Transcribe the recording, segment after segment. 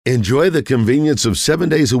Enjoy the convenience of 7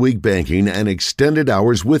 days a week banking and extended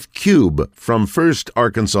hours with Cube from First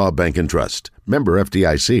Arkansas Bank and Trust. Member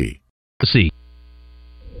FDIC. See.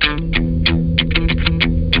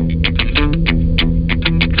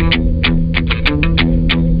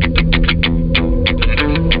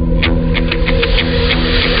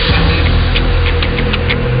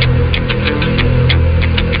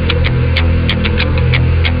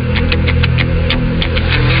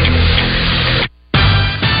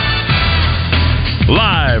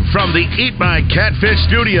 From the Eat My Catfish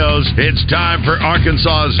studios, it's time for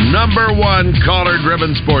Arkansas's #1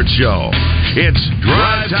 collar-driven sports show. It's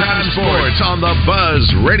Drivetime Sports on the Buzz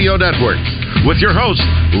Radio Network with your hosts,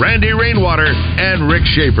 Randy Rainwater and Rick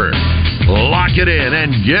Shaeffer. Lock it in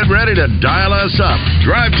and get ready to dial us up.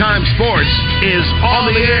 Drivetime Sports is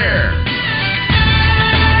on the air.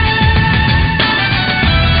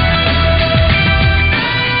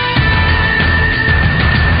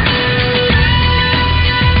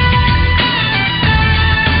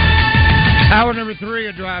 Hour number 3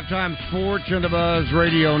 of Drivetime Sports on the Buzz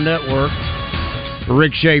Radio Network.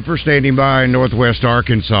 Rick Shaeffer standing by in Northwest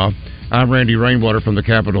Arkansas. I'm Randy Rainwater from the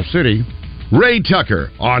capital city. Ray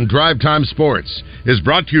Tucker on Drivetime Sports is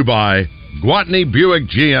brought to you by Gwatney Buick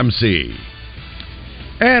GMC.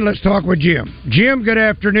 And let's talk with Jim. Jim, good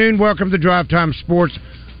afternoon. Welcome to Drivetime Sports.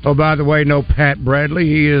 Oh, by the way, no Pat Bradley.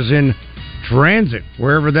 He is in transit,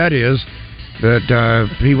 wherever that is. But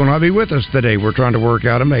he will not be with us today. We're trying to work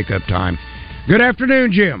out a makeup time. Good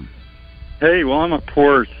afternoon, Jim. Hey, well, I'm a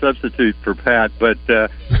poor substitute for Pat, but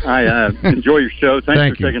I enjoy your show.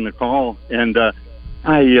 Thanks for taking the call. And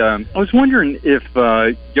I was wondering if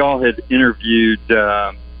y'all had interviewed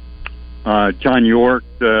John York,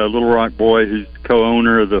 the Little Rock boy who's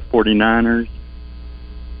co-owner of the 49ers.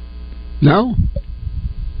 No.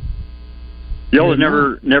 Y'all had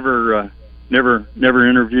never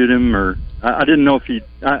interviewed him, or I didn't know if he.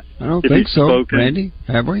 I don't think so, spoken. Randy.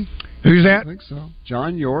 Have we? Who's that? I don't think so.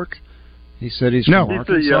 John York. He said he's from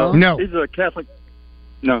Arkansas. No, he's a Catholic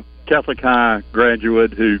high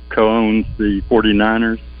graduate who co-owns the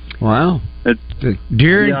 49ers. Wow.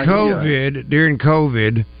 During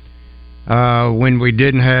COVID, when we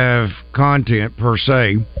didn't have content per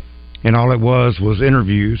se, and all it was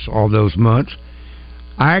interviews all those months,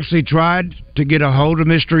 I actually tried to get a hold of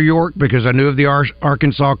Mr. York because I knew of the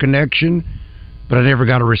Arkansas connection, but I never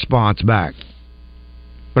got a response back.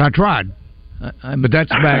 But I tried. But that's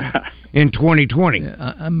back in 2020.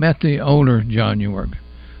 I met the older John York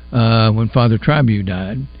when Father Tribune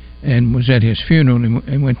died and was at his funeral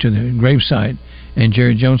and went to the gravesite. And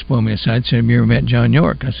Jerry Jones pulled me aside and said, "Have you ever met John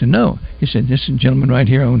York?" I said, "No." He said, "This gentleman right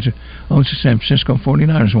here owns the San Francisco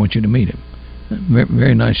 49ers. I want you to meet him." Very,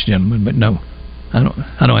 very nice gentleman, but no. I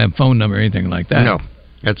don't have a phone number or anything like that. No.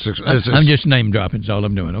 I'm just name dropping. That's all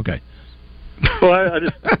I'm doing. Okay. Well, I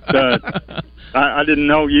just I didn't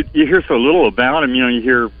know. You hear so little about him. You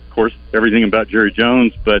hear, of course, everything about Jerry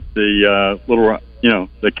Jones, but the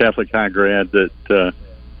the Catholic high grad that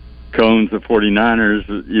co-owns the 49ers,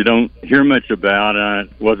 you don't hear much about. I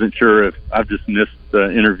wasn't sure if I've just missed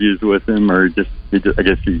interviews with him, or I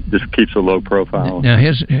guess he just keeps a low profile. Now,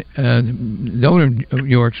 the older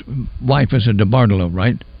York's wife is a DeBartolo,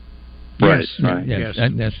 right? Right. Yes. Right.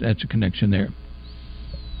 Yes. That's a connection there.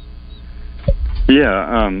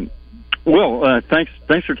 Yeah. Well,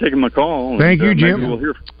 thanks for taking my call. Thank you, Jim.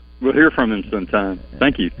 Maybe we'll hear from him sometime.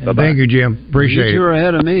 Thank you. Bye-bye. Thank you, Jim. Appreciate it. You were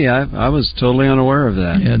ahead of me. I was totally unaware of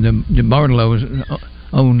that. Yeah, the Bartolows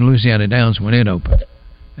owned Louisiana Downs when it opened.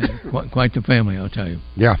 Quite the family, I'll tell you.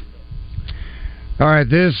 Yeah. All right,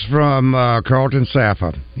 this from Carlton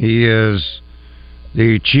Saffa. He is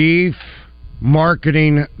the Chief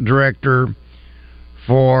Marketing Director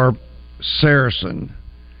for Saracen.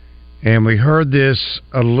 And we heard this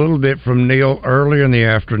a little bit from Neil earlier in the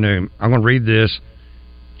afternoon. I'm going to read this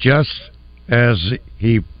just as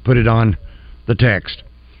he put it on the text.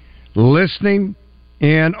 Listening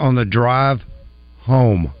in on the drive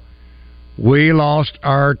home. We lost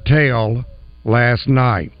our tail last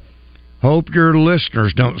night. Hope your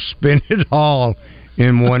listeners don't spend it all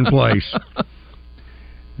in one place.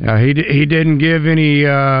 Now, he didn't give any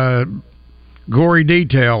gory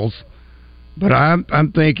details, but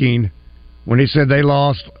I'm thinking when he said they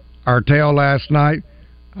lost our tail last night,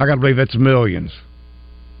 I got to believe it's millions.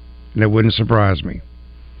 And it wouldn't surprise me.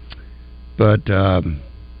 But,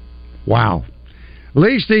 wow. At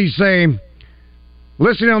least he's saying,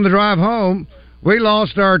 listening on the drive home, we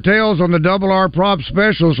lost our tails on the double R prop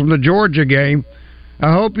specials from the Georgia game.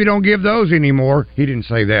 I hope you don't give those anymore. He didn't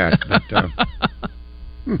say that. But,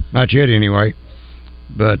 not yet anyway.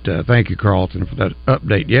 But thank you, Carlton, for that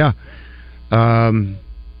update. Yeah.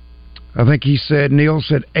 I think he said, Neil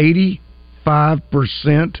said 85%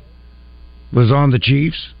 was on the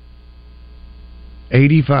Chiefs.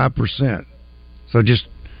 85%. So just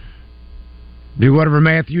do whatever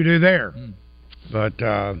math you do there. But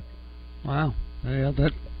wow, yeah,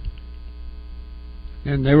 that.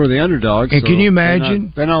 And they were the underdogs. And so can you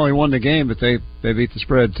imagine? They not only won the game, but they beat the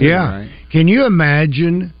spread too. Yeah. Right? Can you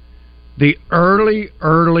imagine the early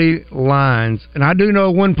lines? And I do know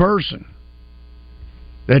one person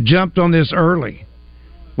that jumped on this early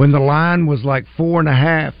when the line was like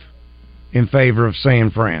 4.5 in favor of San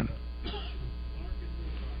Fran.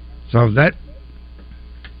 So that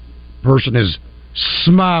person is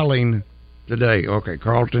smiling today. Okay,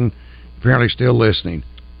 Carlton apparently still listening.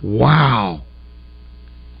 Wow.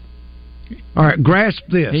 All right, grasp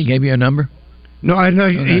this. He gave you a number? No, I know.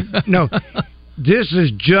 No, this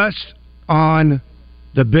is just on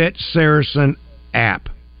the Bet Saracen app.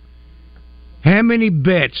 How many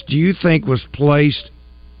bets do you think was placed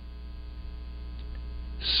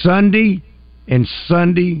Sunday and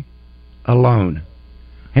Sunday alone?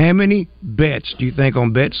 How many bets do you think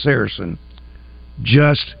on Bet Saracen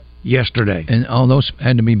just yesterday? And all those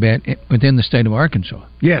had to be bet within the state of Arkansas.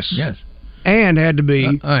 Yes. Yes. And had to be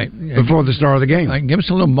all right. Before the start of the game. All right, give us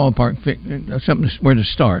a little ballpark, something where to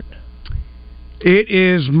start. It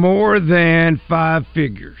is more than 5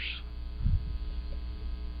 figures.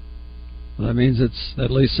 Well, that means it's at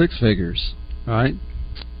least 6 figures, right?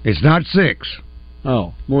 It's not 6.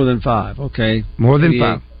 Oh, more than 5. Okay. More than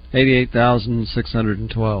 5.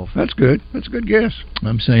 88,612. That's good. That's a good guess.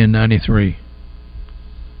 I'm saying 93.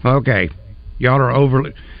 Okay. Y'all are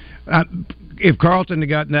overly... if Carlton had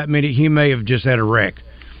gotten that many, he may have just had a wreck.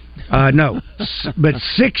 No. But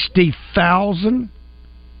 60,000?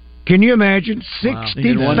 Can you imagine?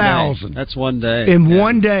 60,000. That's one day. In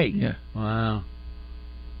one day. Yeah. Wow.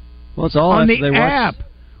 Well, it's all on after the they app. watched,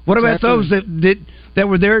 what about those that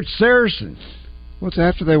were there at Saracens? What's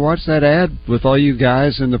after they watched that ad with all you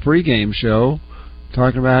guys in the pregame show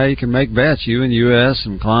talking about how you can make bets, you and US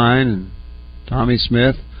and Klein and Tommy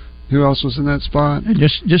Smith. Who else was in that spot? And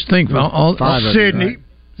just think all Sydney.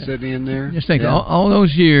 Right? Sydney in there. Just think all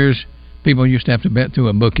those years people used to have to bet through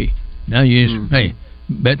a bookie. Now you use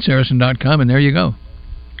betsaracen.com and there you go.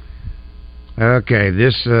 Okay,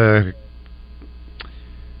 this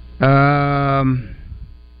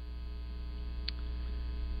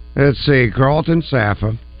let's see. Carlton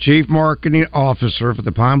Safa, Chief Marketing Officer for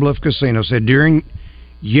the Pine Bluff Casino, said during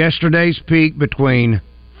yesterday's peak between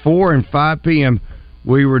 4 and 5 p.m.,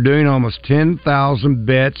 we were doing almost 10,000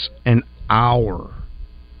 bets an hour.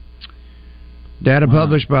 Data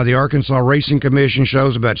published by the Arkansas Racing Commission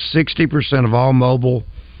shows about 60% of all mobile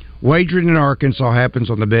wagering in Arkansas happens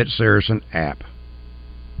on the Bet Saracen app.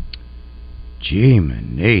 Gee,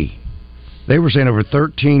 man, they were saying over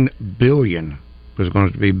 $13 billion was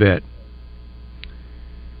going to be bet.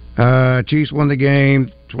 Chiefs won the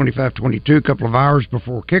game 25-22 a couple of hours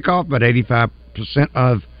before kickoff, but 85%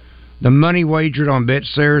 of the money wagered on Bet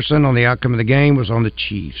Saracen on the outcome of the game was on the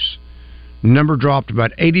Chiefs. The number dropped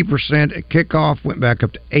about 80% at kickoff, went back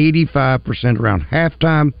up to 85% around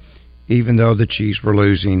halftime, even though the Chiefs were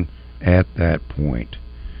losing at that point.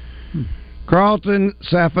 Carlton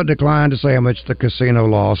Safa declined to say how much the casino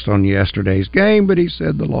lost on yesterday's game, but he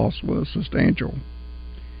said the loss was substantial.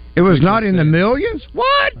 It was not in the millions?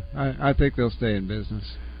 What? I think they'll stay in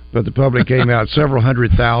business. But the public came out several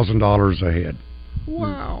 $100,000 ahead.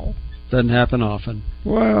 Wow. Doesn't happen often.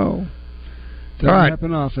 Wow. Doesn't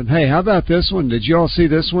happen often. Hey, how about this one? Did you all see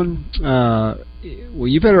this one? Well,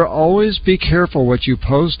 you better always be careful what you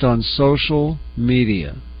post on social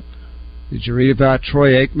media. Did you read about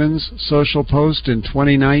Troy Aikman's social post in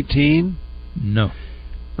 2019? No.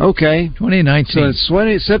 Okay. 2019. So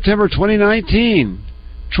it's September 2019.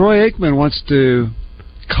 Troy Aikman wants to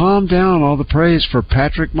calm down all the praise for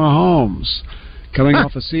Patrick Mahomes, coming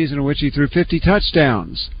off a season in which he threw 50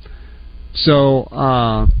 touchdowns. So,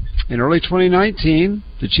 in early 2019,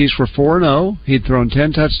 the Chiefs were 4-0. He'd thrown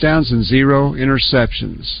 10 touchdowns and 0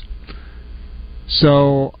 interceptions.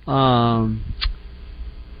 So,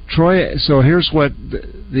 Troy. So here's what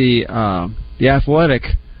the Athletic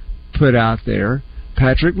put out there.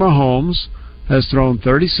 Patrick Mahomes has thrown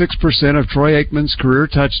 36% of Troy Aikman's career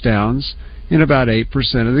touchdowns in about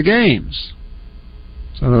 8% of the games.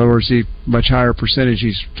 So in other words, much higher percentage.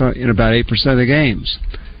 He's in about 8% of the games.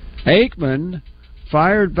 Aikman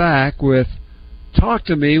fired back with, "Talk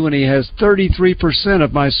to me when he has 33%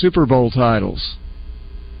 of my Super Bowl titles."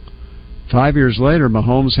 5 years later,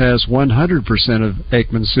 Mahomes has 100% of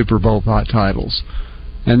Aikman's Super Bowl titles,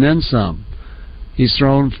 and then some. He's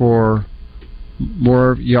thrown for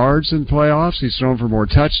more yards in playoffs. He's thrown for more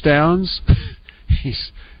touchdowns.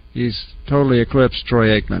 He's totally eclipsed Troy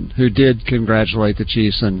Aikman, who did congratulate the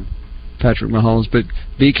Chiefs and Patrick Mahomes. But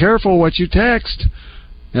be careful what you text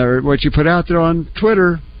or what you put out there on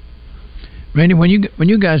Twitter. Randy, when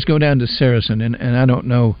you guys go down to Saracen, and I don't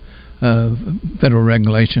know federal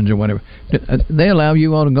regulations or whatever, they allow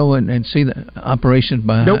you all to go and see the operations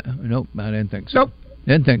behind? Nope, I didn't think so. Nope.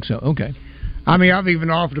 Didn't think so. Okay. I mean, I've even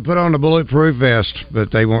offered to put on a bulletproof vest,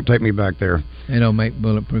 but they won't take me back there. They don't make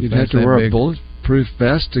bulletproof vests. You'd have to wear a bulletproof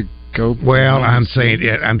vest to go. Well, I'm saying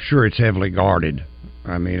I'm sure it's heavily guarded.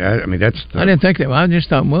 I mean, that's. I didn't think that. I just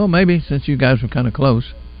thought, well, maybe since you guys were kind of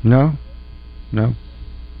close. No.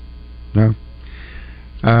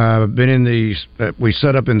 Been in we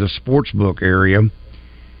set up in the sports book area,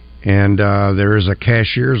 and there is a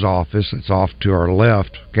cashier's office. It's off to our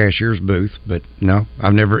left, cashier's booth. But no,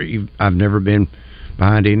 I've never been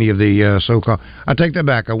behind any of the so-called. I take that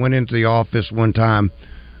back. I went into the office one time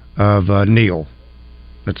of Neil.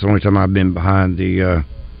 That's the only time I've been behind the.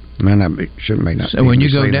 Man, I may not. So when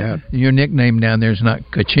you go down, your nickname down there is not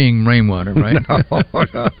Ka-Ching Rainwater, right?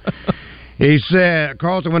 No. He said,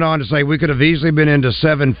 Carlton went on to say, we could have easily been into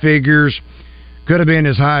seven figures. Could have been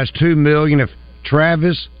as high as $2 million if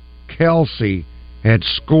Travis Kelce had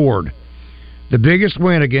scored. The biggest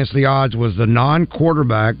win against the odds was the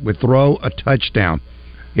non-quarterback would throw a touchdown.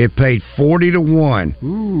 It paid 40 to 1.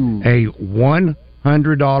 Ooh. A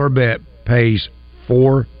 $100 bet pays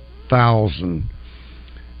 $4,000.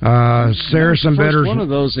 Saracen bettors. One of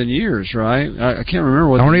those in years, right? I can't remember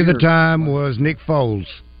what. Only the time was Nick Foles.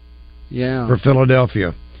 Yeah. For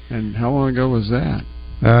Philadelphia. And how long ago was that?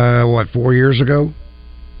 4 years ago?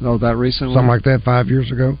 Oh, that recently? Something like that, 5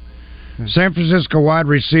 years ago. Okay. San Francisco wide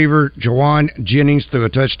receiver Jawan Jennings threw a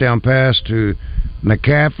touchdown pass to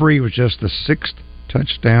McCaffrey. It was just the sixth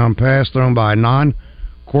touchdown pass thrown by a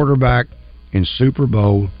non-quarterback in Super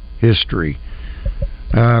Bowl history.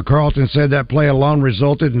 Carlton said that play alone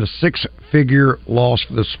resulted in a six-figure loss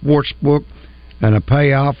for the sports book and a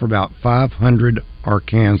payout for about 500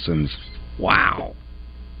 Arkansans. Wow.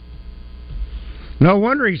 No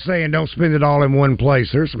wonder he's saying don't spend it all in one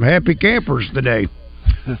place. There's some happy campers today.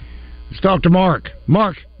 Let's talk to Mark.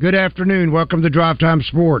 Mark, good afternoon. Welcome to Drivetime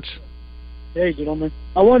Sports. Hey, gentlemen.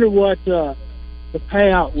 I wonder what the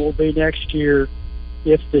payout will be next year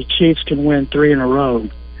if the Chiefs can win 3 in a row.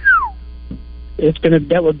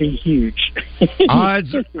 That would be huge.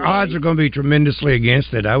 Odds are going to be tremendously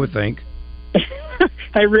against it, I would think.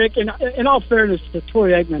 Hey, Rick, in all fairness to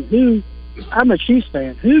Troy Aikman, I'm a Chiefs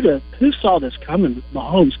fan. Who saw this coming with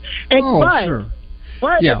Mahomes? Sure.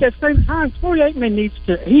 But at the same time, Troy Aikman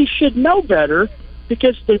he should know better,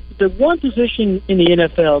 because the one position in the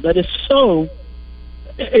NFL that is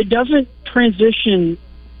it doesn't transition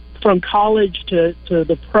from college to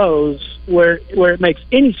the pros where it makes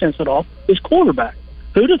any sense at all is quarterback.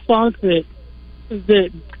 Who'd have thought that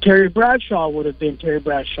Terry Bradshaw would have been Terry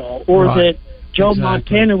Bradshaw, or that Joe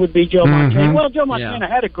Montana would be Joe Montana. Well, Joe Montana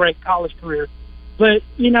had a great college career, but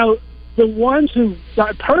the ones who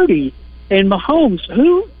got Purdy and Mahomes,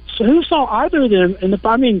 who saw either of them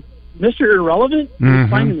Mr. Irrelevant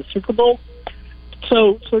playing in the Super Bowl.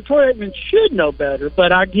 So Troy Aikman should know better,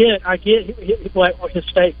 but I get what his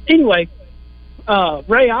state. Anyway,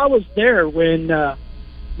 Ray, I was there with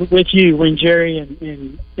you when Jerry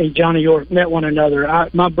and Johnny York met one another.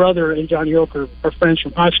 My brother and Johnny York are friends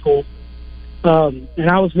from high school. And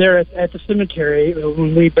I was there at the cemetery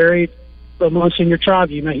when we buried Monsignor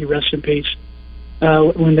Travu, may he rest in peace,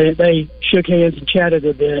 when they shook hands and chatted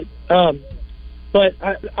a bit. But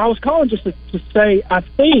I was calling just to say, I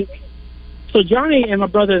think, so Johnny and my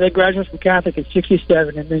brother, they graduated from Catholic in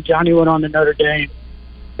 1967, and then Johnny went on to Notre Dame,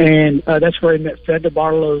 and that's where he met Fred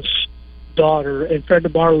DeBartolo's daughter, and Fred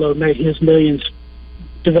DeBartolo made his millions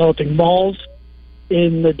developing malls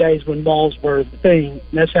in the days when malls were the thing.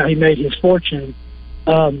 And that's how he made his fortune.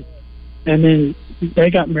 And then they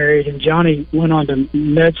got married, and Johnny went on to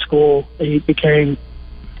med school. He became,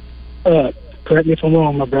 correct me if I'm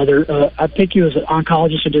wrong, my brother, I think he was an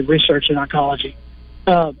oncologist who did research in oncology.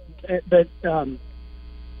 But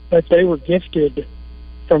they were gifted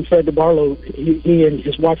from Fred DeBartolo. He and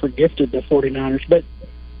his wife were gifted the 49ers. But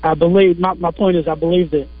I believe, my point is, I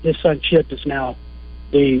believe that his son Chip is now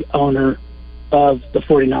the owner of the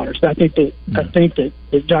 49ers. I think that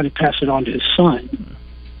Johnny passed it on to his son,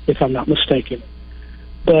 if I'm not mistaken.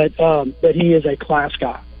 But he is a class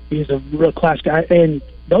guy. He's a real class guy. And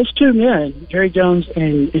those two men, Jerry Jones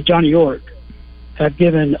and Johnny York, have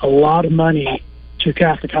given a lot of money to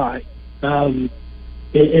Catholic High.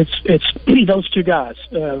 It's those two guys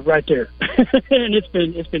right there, and it's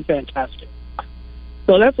been fantastic.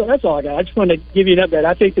 So that's all I got. I just wanted to give you an update.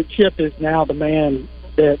 I think that Chip is now the man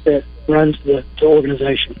that runs the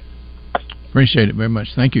organization. Appreciate it very much.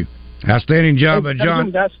 Thank you. Outstanding job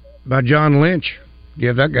by John Lynch.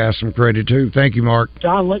 Give that guy some credit too. Thank you, Mark.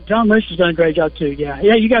 John Lynch has done a great job too. Yeah.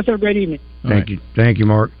 You guys have a great evening. Thank you,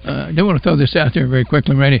 Mark. I do want to throw this out there very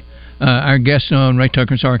quickly, Randy. Our guest on Ray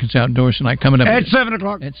Tucker's Arkansas Outdoors tonight coming up at 7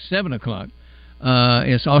 o'clock. At 7 o'clock,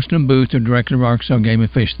 it's Austin Booth, the director of Arkansas Game and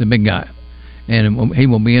Fish, the big guy, and he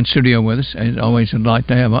will be in studio with us. As always, a delight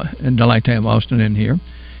to have Austin in here,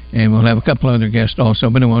 and we'll have a couple other guests also.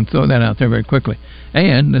 But I want to throw that out there very quickly.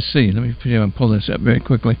 And let's see, let me see if I can pull this up very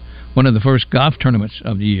quickly. One of the first golf tournaments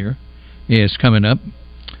of the year is coming up.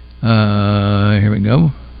 Here we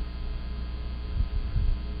go.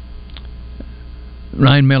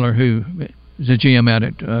 Ryan Miller, who is a GM out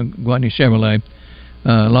at Gwatney Chevrolet,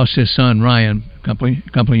 lost his son Ryan a couple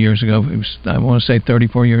of years ago. He was, I want to say,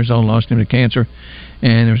 34 years old. Lost him to cancer,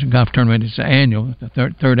 and there's a golf tournament. It's annual, the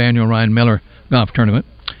third annual Ryan Miller golf tournament.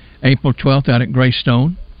 April 12th out at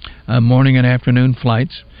Greystone. Morning and afternoon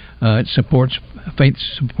flights. It supports Faith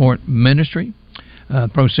Support Ministry.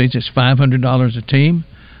 Proceeds is $500 a team.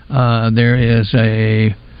 There is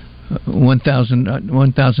a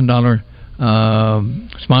 $1,000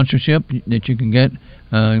 sponsorship that you can get.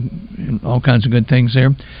 All kinds of good things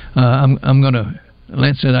there. I'm going to.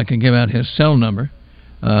 Lance said I can give out his cell number.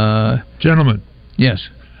 Gentlemen. Yes.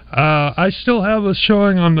 I still have us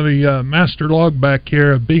showing on the master log back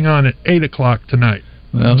here of being on at 8 o'clock tonight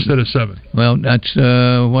instead of 7. Well, that's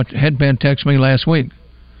what Headband texted me last week.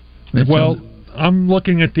 I'm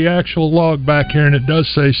looking at the actual log back here, and it does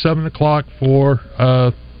say 7 o'clock for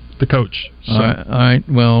the coach. So. All right.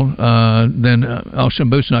 Well, then Austin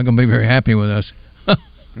Booth's not going to be very happy with us.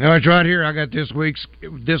 No, it's right here. I got this week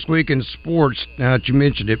in sports. Now that you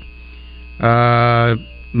mentioned it,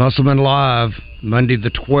 Musselman Live, Monday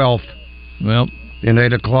the 12th. Well, at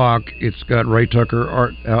 8 o'clock, it's got Ray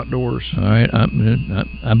Tucker Outdoors. All right.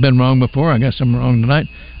 I've been wrong before. I guess I'm wrong tonight.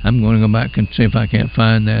 I'm going to go back and see if I can't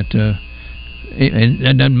find that.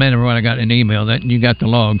 It doesn't matter what I got in the email. That you got the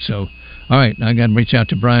log. So, all right. I got to reach out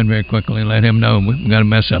to Brian very quickly and let him know we've got a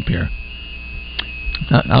mess up here.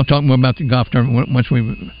 I'll talk more about the golf tournament once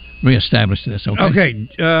we reestablish this. Okay.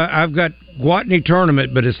 I've got Gwatney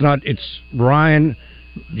tournament, but it's not. It's Ryan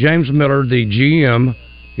James Miller, the GM.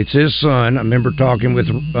 It's his son. I remember talking with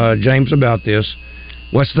James about this.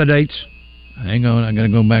 What's the dates? Hang on. I got to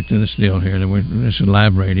go back to this deal here. This is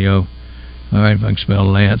live radio. All right. If I can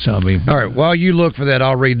spell Lance, I'll be. All right. While you look for that,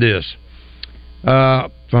 I'll read this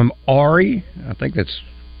from Ari. I think that's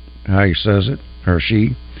how he says it, or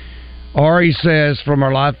she. Ari says, from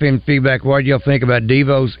our live feedback, what do y'all think about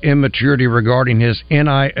Devo's immaturity regarding his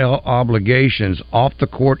NIL obligations,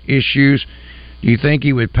 off-the-court issues? Do you think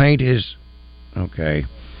he would paint his... Okay.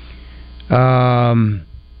 I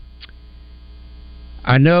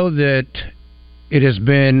know that it has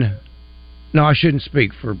been... No, I shouldn't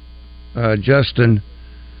speak for Justin.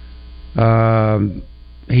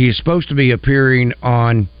 He is supposed to be appearing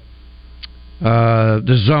on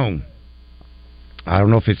The Zone. I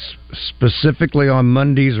don't know if it's specifically on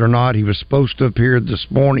Mondays or not. He was supposed to appear this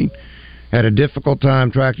morning. Had a difficult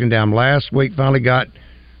time tracking down last week. Finally got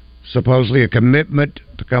supposedly a commitment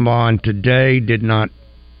to come on today. Did not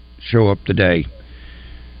show up today.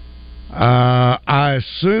 I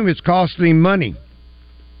assume it's costing him money.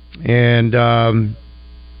 And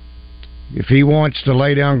if he wants to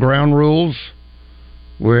lay down ground rules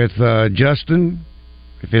with Justin,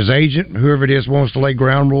 if his agent, whoever it is, wants to lay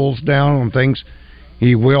ground rules down on things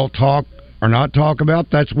he will talk or not talk about,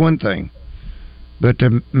 that's one thing. But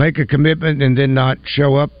to make a commitment and then not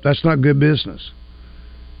show up, that's not good business.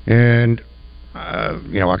 And, I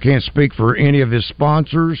can't speak for any of his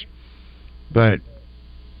sponsors, but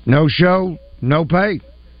no show, no pay.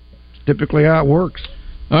 It's typically how it works.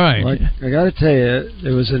 All right. Well, I got to tell you,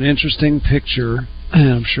 it was an interesting picture.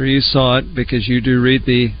 I'm sure you saw it because you do read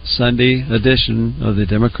the Sunday edition of the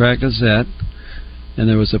Democrat-Gazette. And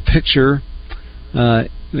there was a picture on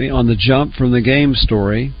the jump from the game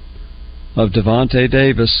story of Devontae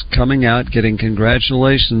Davis coming out getting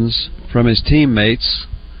congratulations from his teammates,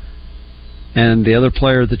 and the other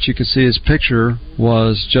player that you could see his picture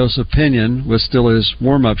was Joseph Pinion with still his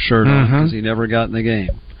warm-up shirt on because he never got in the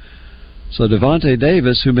game. So Devontae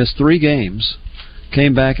Davis, who missed 3 games,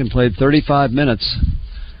 came back and played 35 minutes,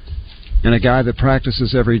 and a guy that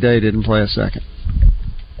practices every day didn't play a second.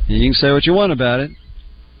 And you can say what you want about it.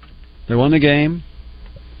 They won the game.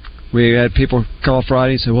 We had people call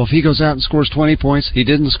Friday and say, well, if he goes out and scores 20 points, he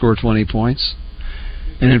didn't score 20 points.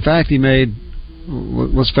 And in fact, he made,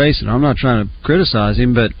 let's face it, I'm not trying to criticize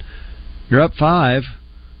him, but you're up 5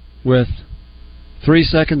 with 3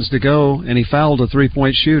 seconds to go, and he fouled a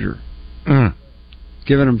three-point shooter,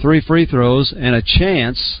 giving him 3 free throws and a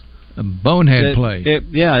chance. A bonehead play.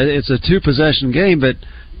 It's a 2-possession game, but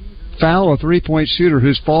foul a three-point shooter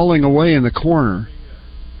who's falling away in the corner.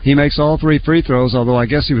 He makes all 3 free throws, although I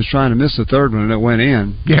guess he was trying to miss the third one and it went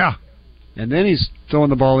in. Yeah. And then he's throwing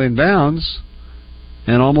the ball inbounds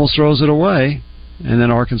and almost throws it away. And then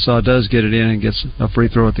Arkansas does get it in and gets a free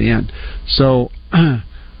throw at the end. So, I'm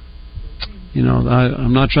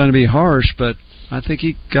not trying to be harsh, but I think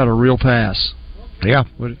he got a real pass. Yeah,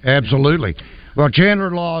 absolutely. Well,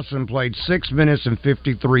 Chandler Lawson played 6 minutes and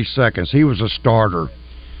 53 seconds. He was a starter.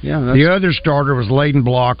 Yeah. The other starter was Layden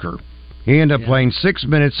Blocker. He ended up playing 6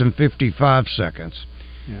 minutes and 55 seconds.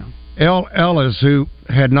 Yeah. Ellis, who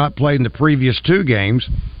had not played in the previous 2 games,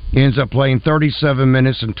 ends up playing 37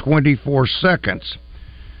 minutes and 24 seconds.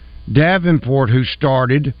 Davenport, who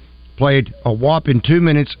started, played a whopping 2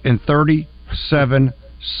 minutes and 37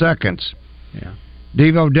 seconds. Yeah.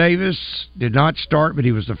 Devo Davis did not start, but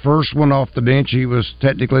he was the first one off the bench. He was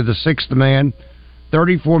technically the 6th man,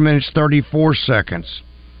 34 minutes, 34 seconds.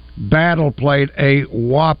 Battle played a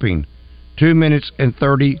whopping 2 minutes and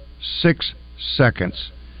 36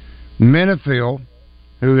 seconds. Menefield,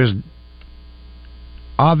 who is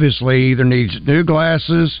obviously either needs new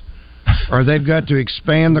glasses or they've got to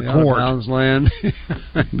expand the court. Out of bounds land.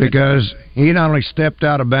 Because he not only stepped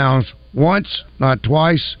out of bounds once, not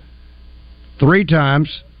twice, 3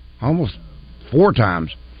 times, almost 4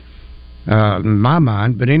 times, in my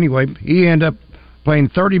mind. But anyway, he ended up playing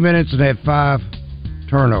 30 minutes and had 5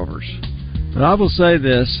 turnovers. But I will say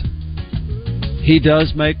this. He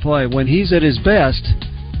does make play. When he's at his best,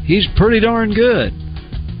 he's pretty darn good.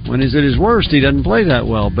 When he's at his worst, he doesn't play that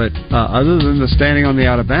well. But other than the standing on the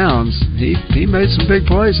out of bounds, he made some big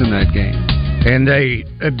plays in that game. And they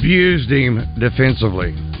abused him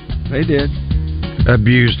defensively. They did.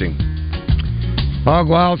 Abused him. Hog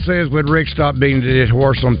Wild says, would Rick stop being the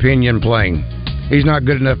horse on Pinion Plain? He's not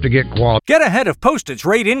good enough to get quality. Get ahead of postage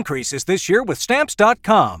rate increases this year with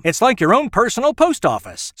Stamps.com. It's like your own personal post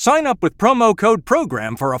office. Sign up with promo code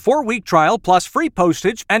PROGRAM for a 4-week trial plus free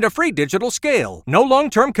postage and a free digital scale. No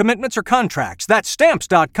long-term commitments or contracts. That's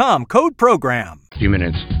Stamps.com, code PROGRAM. Few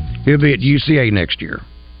minutes. He'll be at UCA next year.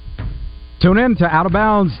 Tune in to Out of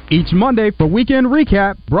Bounds each Monday for Weekend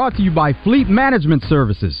Recap, brought to you by Fleet Management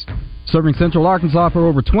Services. Serving Central Arkansas for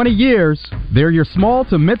over 20 years, they're your small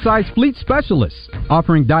to mid-size fleet specialists,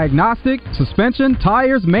 offering diagnostic, suspension,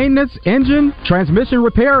 tires, maintenance, engine, transmission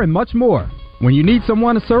repair, and much more. When you need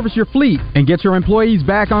someone to service your fleet and get your employees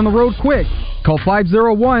back on the road quick, call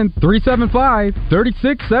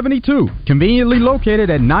 501-375-3672. Conveniently located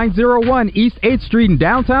at 901 East 8th Street in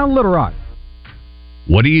downtown Little Rock.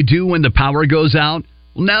 What do you do when the power goes out?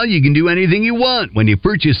 Well, now you can do anything you want when you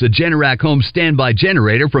purchase a Generac home standby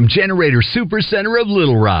generator from Generator Supercenter of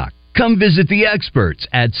Little Rock. Come visit the experts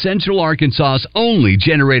at Central Arkansas's only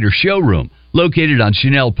generator showroom, located on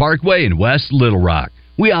Chanel Parkway in West Little Rock.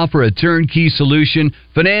 We offer a turnkey solution,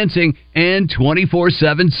 financing, and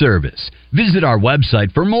 24/7 service. Visit our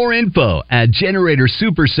website for more info at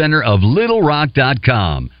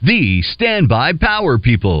GeneratorSuperCenterofLittleRock.com. The standby power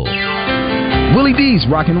people. Willie D's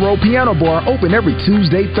Rock and Roll Piano Bar open every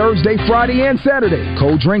Tuesday, Thursday, Friday, and Saturday.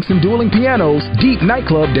 Cold drinks and dueling pianos. Deep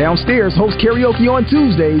Nightclub downstairs hosts karaoke on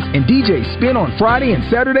Tuesdays and DJ Spin on Friday and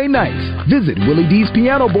Saturday nights. Visit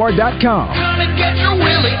WillieD'sPianoBar.com. Come and get your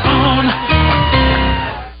Willie on.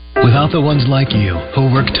 Without the ones like you, who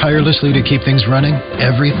work tirelessly to keep things running,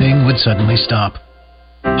 everything would suddenly stop.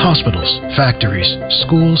 Hospitals, factories,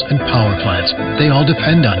 schools, and power plants, they all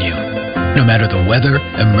depend on you. No matter the weather,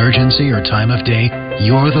 emergency, or time of day,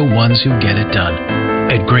 you're the ones who get it done.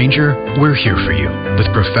 At Grainger, we're here for you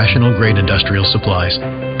with professional-grade industrial supplies.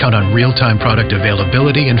 Count on real-time product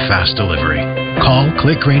availability and fast delivery. Call,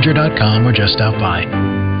 click Grainger.com, or just stop by.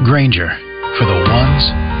 Grainger, for the ones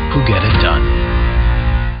who get it done.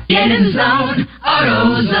 Get in the zone,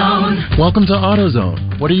 AutoZone. Welcome to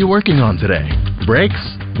AutoZone. What are you working on today?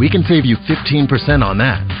 Brakes? We can save you 15% on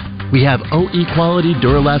that. We have OE quality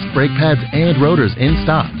Duralast brake pads and rotors in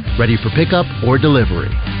stock, ready for pickup or delivery.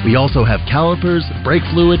 We also have calipers, brake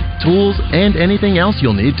fluid, tools, and anything else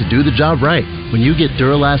you'll need to do the job right. When you get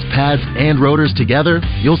Duralast pads and rotors together,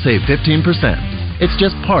 you'll save 15%. It's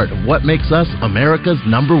just part of what makes us America's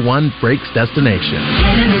 #1 brakes destination.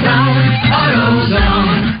 Get in the zone,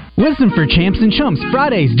 AutoZone. Listen for Champs and Chumps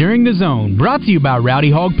Fridays during the Zone, brought to you by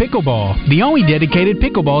Rowdy Hog Pickleball, the only dedicated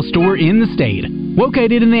pickleball store in the state.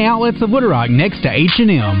 Located in the outlets of Little Rock next to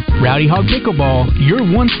H&M, Rowdy Hog Pickleball, your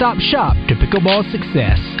one-stop shop to pickleball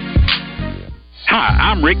success.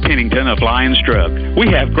 Hi, I'm Rick Pennington of Lions Drug.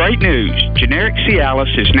 We have great news. Generic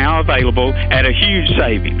Cialis is now available at a huge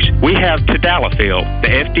savings. We have Tadalafil,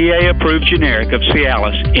 the FDA-approved generic of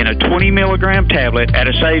Cialis, in a 20-milligram tablet at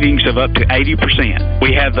a savings of up to 80%.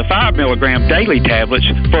 We have the 5-milligram daily tablets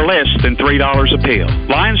for less than $3 a pill.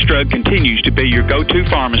 Lions Drug continues to be your go-to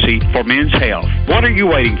pharmacy for men's health. What are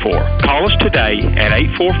you waiting for? Call us today at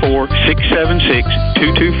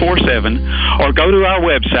 844-676-2247 or go to our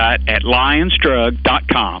website at lionsdrug.com.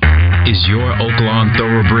 Is your Oaklawn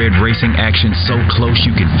Thoroughbred racing action so close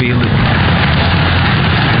you can feel it?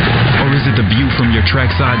 Or is it the view from your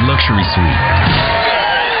trackside luxury suite?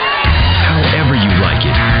 However you like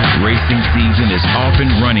it, racing season is off and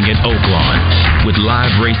running at Oaklawn with live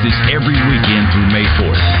races every weekend through May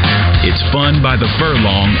 4th. It's fun by the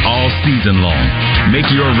furlong all season long. Make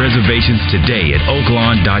your reservations today at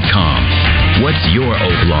oaklawn.com. What's your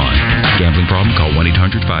Oaklawn? Gambling problem? Call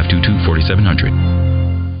 1-800-522-4700.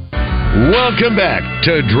 Welcome back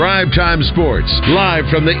to Drive Time Sports, live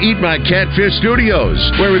from the Eat My Catfish studios,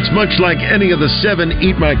 where it's much like any of the 7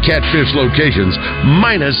 Eat My Catfish locations,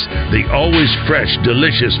 minus the always fresh,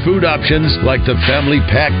 delicious food options like the family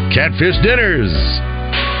pack catfish dinners.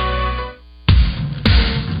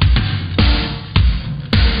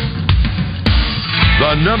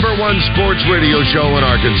 The #1 sports radio show in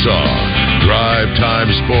Arkansas, Drive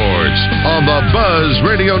Time Sports, on the Buzz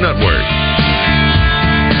Radio Network.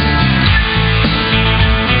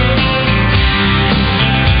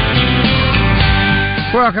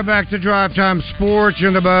 Welcome back to Drive Time Sports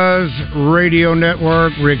in the Buzz Radio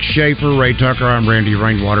Network. Rick Shaeffer, Ray Tucker, I'm Randy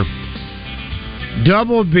Rainwater.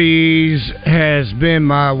 Double B's has been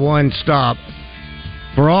my one stop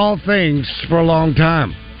for all things for a long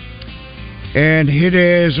time. And it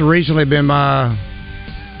has recently been my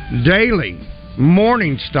daily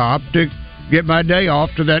morning stop to get my day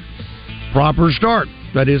off to that proper start.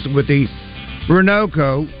 That is with the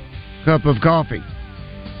Renoco cup of coffee.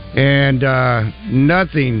 And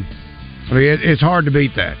nothing, I mean, it's hard to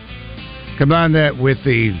beat that. Combine that with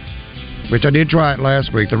which I did try it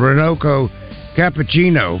last week, the Renoco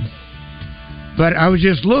Cappuccino. But I was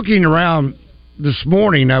just looking around this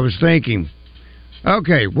morning, I was thinking,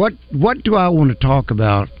 okay, what do I want to talk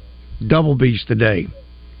about Double B's today?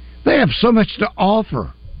 They have so much to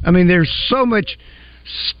offer. I mean, there's so much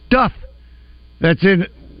stuff that's in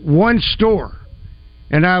one store.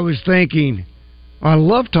 And I was thinking, I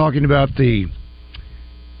love talking about the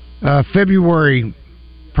February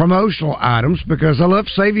promotional items because I love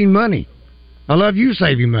saving money. I love you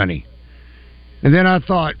saving money. And then I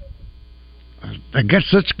thought, I got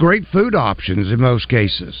such great food options in most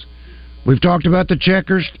cases. We've talked about the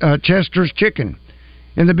Chester's chicken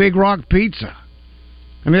and the Big Rock pizza.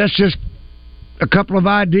 I mean, that's just a couple of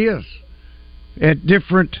ideas at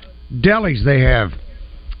different delis they have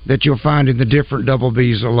that you'll find in the different Double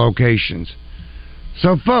B's locations.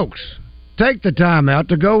 So, folks, take the time out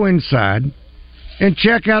to go inside and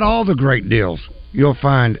check out all the great deals you'll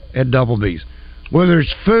find at Double B's. Whether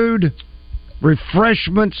it's food,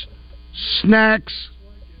 refreshments, snacks,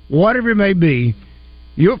 whatever it may be,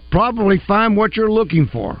 you'll probably find what you're looking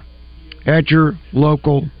for at your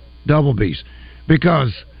local Double B's.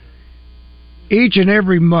 Because each and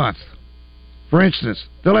every month, for instance,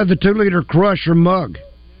 they'll have the 2-liter Crusher mug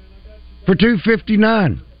for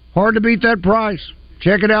 $2.59. Hard to beat that price.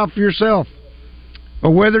 Check it out for yourself.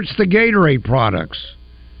 Or whether it's the Gatorade products,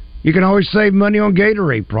 you can always save money on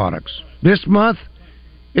Gatorade products. This month,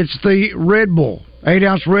 it's the Red Bull,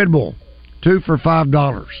 8-ounce Red Bull, 2 for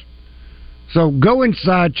 $5. So go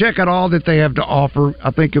inside, check out all that they have to offer. I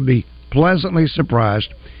think you'll be pleasantly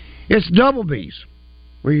surprised. It's Double B's,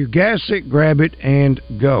 where you gas it, grab it, and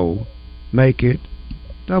go. Make it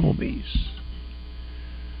Double B's.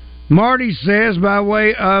 Marty says, by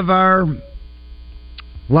way of our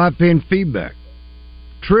live pin feedback,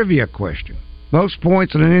 trivia question. Most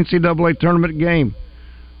points in an NCAA tournament game.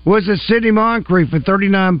 Was it Sidney Moncrief for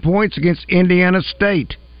 39 points against Indiana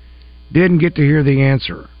State? Didn't get to hear the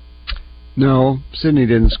answer. No, Sidney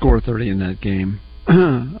didn't score 30 in that game.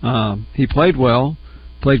 He played well,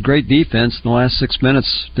 played great defense in the last 6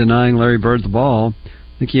 minutes, denying Larry Bird the ball. I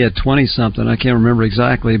think he had 20-something. I can't remember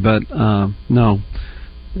exactly, but no.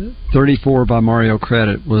 34 by Mario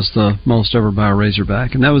Credit was the most ever by a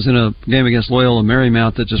Razorback. And that was in a game against Loyola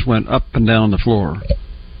Marymount that just went up and down the floor.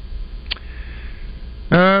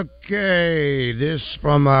 Okay, this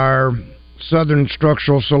from our Southern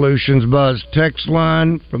Structural Solutions Buzz text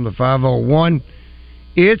line from the 501.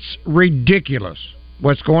 It's ridiculous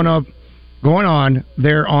what's going on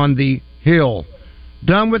there on the hill.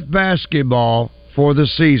 Done with basketball for the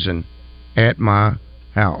season at my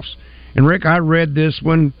house. And Rick, I read this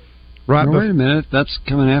one right. Now, wait a minute, that's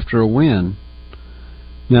coming after a win.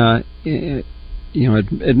 Now,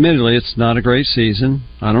 admittedly, it's not a great season.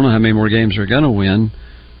 I don't know how many more games they're going to win,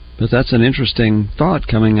 but that's an interesting thought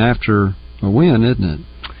coming after a win, isn't it?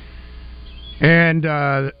 And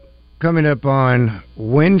coming up on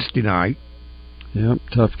Wednesday night. Yep,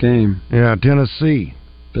 tough game. Yeah, Tennessee.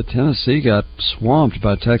 But Tennessee got swamped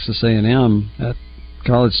by Texas A&M at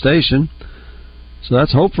College Station. So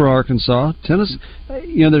that's hope for Arkansas. Tennessee,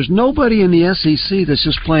 there's nobody in the SEC that's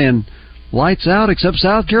just playing lights out except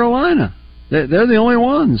South Carolina. They're the only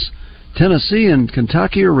ones. Tennessee and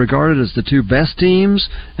Kentucky are regarded as the two best teams,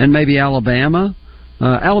 and maybe Alabama.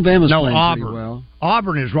 Alabama's playing Auburn. pretty well.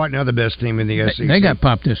 Auburn is right now the best team in the SEC. They got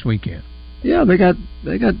popped this weekend. Yeah, they got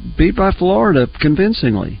beat by Florida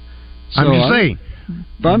convincingly. So I'm just saying.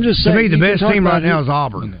 But I'm just saying. To me, the best team right now is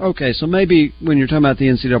Auburn. Okay, so maybe when you're talking about the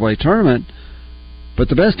NCAA tournament, but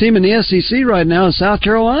the best team in the SEC right now is South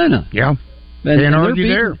Carolina. Yeah, and argue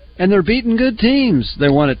there. And they're beating good teams. They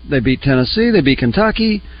won it. They beat Tennessee. They beat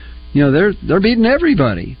Kentucky. They're beating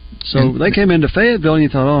everybody. So they came into Fayetteville, and you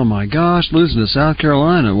thought, oh my gosh, losing to South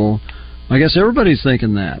Carolina. Well, I guess everybody's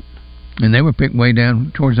thinking that. And they were picked way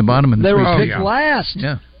down towards the bottom of the They were picked last.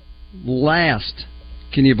 Yeah. Last.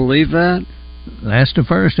 Can you believe that? Last to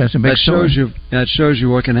first. That's a big story. That shows you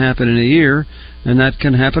what can happen in a year, and that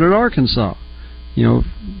can happen at Arkansas.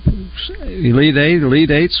 Elite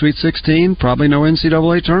 8, Sweet 16, probably no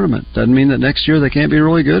NCAA tournament. Doesn't mean that next year they can't be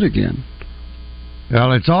really good again.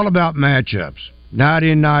 Well, it's all about matchups. Night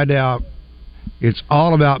in, night out. It's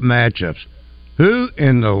all about matchups. Who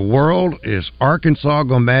in the world is Arkansas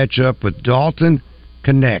going to match up with Dalton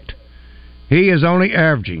Connect? He is only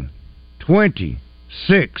averaging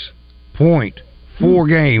 26.4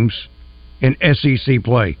 games in SEC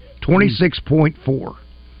play. 26.4.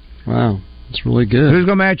 Wow, that's really good. Who's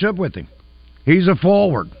going to match up with him? He's a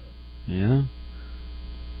forward. Yeah.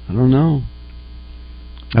 I don't know.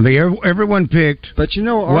 I mean, everyone picked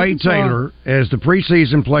Arkansas, Wade Taylor as the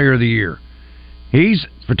preseason player of the year. He's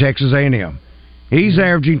for Texas A&M. He's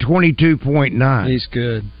averaging 22.9. He's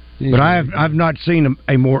good. But I've not seen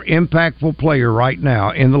a more impactful player right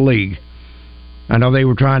now in the league. I know they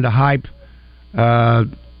were trying to hype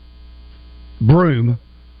Broom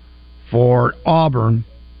for Auburn,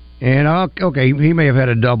 and okay, he may have had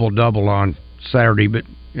a double-double on Saturday, but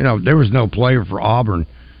there was no player for Auburn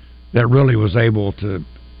that really was able to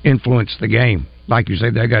influence the game. Like you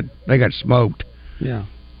said, they got smoked. Yeah.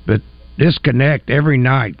 But this Connect every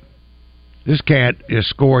night. This cat is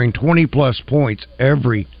scoring 20-plus points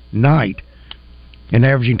every night and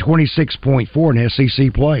averaging 26.4 in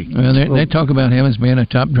SEC play. Well, they talk about him as being a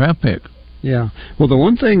top draft pick. Yeah. Well, the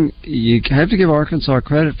one thing you have to give Arkansas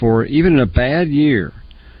credit for, even in a bad year,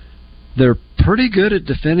 they're pretty good at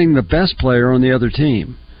defending the best player on the other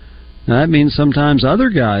team. Now, that means sometimes other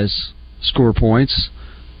guys score points,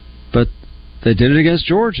 but they did it against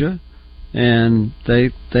Georgia. And they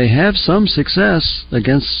have some success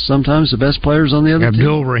against sometimes the best players on the other team.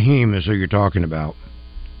 Abdul Rahim is who you're talking about.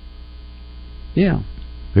 Yeah.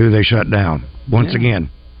 Who they shut down once again.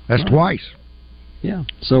 That's twice. Yeah.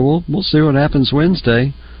 So we'll see what happens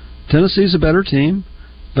Wednesday. Tennessee's a better team,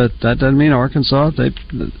 but that doesn't mean Arkansas.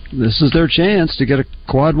 This is their chance to get a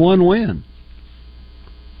quad one win.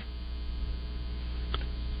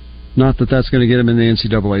 Not that that's going to get them in the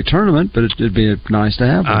NCAA tournament, but it'd be nice to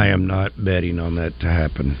have them. I am not betting on that to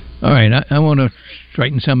happen. All right, I want to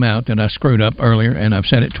straighten something out that I screwed up earlier, and I've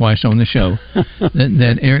said it twice on the show,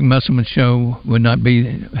 that Eric Musselman's show would not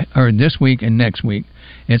be heard this week and next week.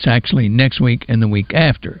 It's actually next week and the week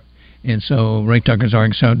after. And so Ray Tucker's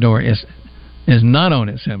Arkansas Outdoor is not on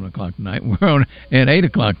at 7 o'clock tonight. We're on at 8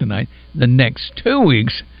 o'clock tonight. The next 2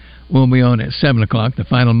 weeks, we'll be on at 7 o'clock. The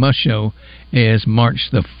final must show is March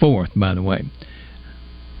the 4th, by the way.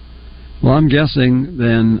 Well, I'm guessing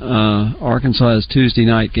then Arkansas has Tuesday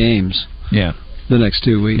night games. Yeah. The next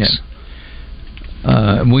 2 weeks.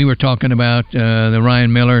 Yeah. We were talking about the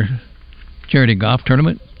Ryan Miller Charity Golf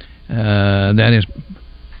Tournament. That is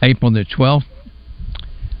April the 12th.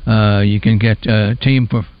 You can get a team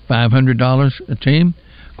for $500 a team.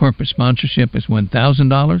 Corporate sponsorship is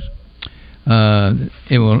 $1,000.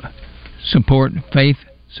 It will support faith,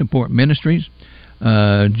 support ministries.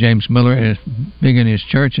 James Miller is big in his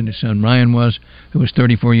church, and his son Ryan who was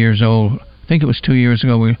 34 years old. I think it was 2 years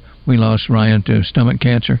ago we lost Ryan to stomach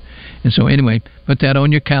cancer. And so anyway, put that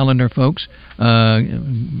on your calendar, folks.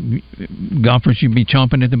 Golfers should be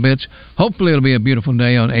chomping at the bits. Hopefully it'll be a beautiful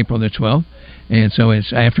day on April the 12th. And so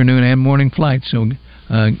it's afternoon and morning flights, so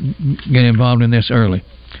get involved in this early.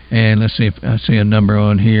 And let's see if I see a number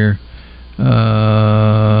on here.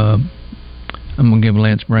 I'm going to give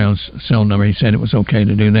Lance Brown's cell number. He said it was okay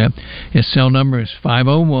to do that. His cell number is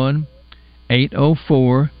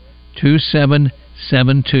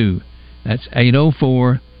 501-804-2772. That's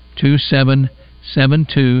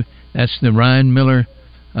 804-2772. That's the Ryan Miller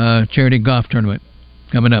Charity Golf Tournament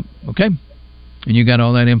coming up, okay? And you got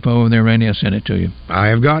all that info over there, Randy. I'll send it to you. I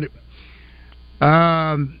have got it.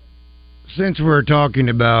 Since we're talking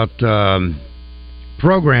about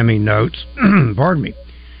programming notes, pardon me,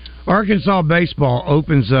 Arkansas baseball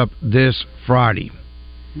opens up this Friday.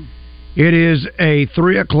 It is a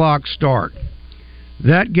 3 o'clock start.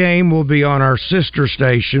 That game will be on our sister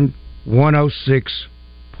station,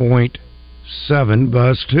 106.7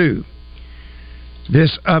 Buzz 2.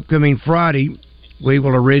 This upcoming Friday, we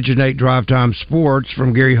will originate Drivetime Sports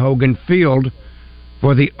from Gary Hogan Field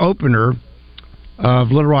for the opener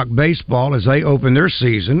of Little Rock baseball as they open their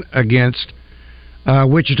season against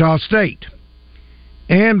Wichita State.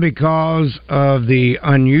 And because of the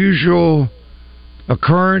unusual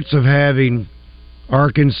occurrence of having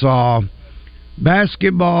Arkansas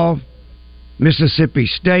basketball, Mississippi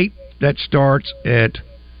State, that starts at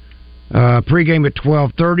pregame at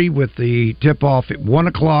 12:30 with the tip-off at 1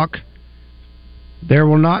 o'clock. There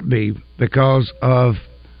will not be, because of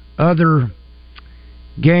other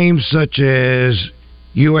games such as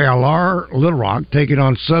ULR Little Rock taking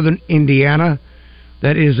on Southern Indiana.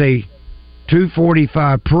 That is a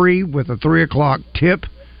 2:45 pre with a 3 o'clock tip.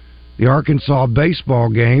 The Arkansas baseball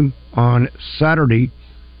game on Saturday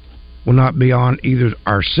will not be on either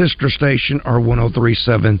our sister station or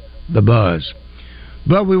 103.7 The Buzz.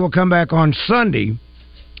 But we will come back on Sunday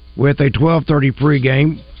with a 12:30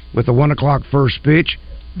 pregame with a 1 o'clock first pitch.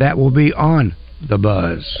 That will be on The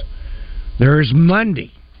Buzz. There is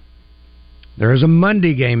Monday. There is a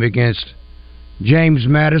Monday game against James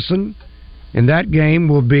Madison, and that game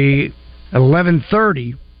will be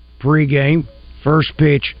 11:30 pregame, first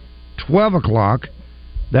pitch 12 o'clock.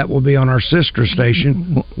 That will be on our sister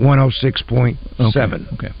station, 106.7.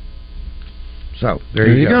 Okay. So, there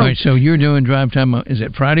you go. All right, so you're doing Drive Time, is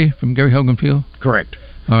it Friday from Gary Hogan Field? Correct.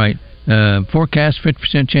 All right. Forecast,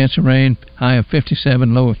 50% chance of rain, high of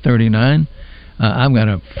 57, low of 39. I've got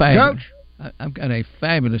a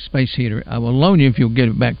fabulous space heater. I will loan you if you'll get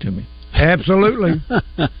it back to me. Absolutely.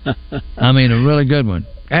 I mean, a really good one.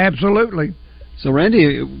 Absolutely. So,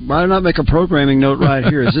 Randy, why not make a programming note right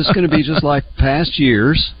here? Is this going to be just like past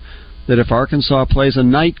years, that if Arkansas plays a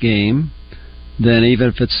night game, then even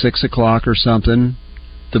if it's 6 o'clock or something,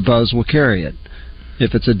 the Buzz will carry it?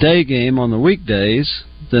 If it's a day game on the weekdays,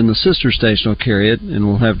 then the sister station will carry it, and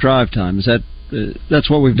we'll have drive time. Is that that's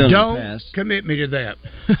what we've done in the past? Don't commit me to that.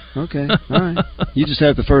 Okay, all right. You just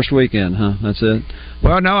have the first weekend, huh? That's it?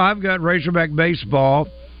 Well, no, I've got Razorback baseball,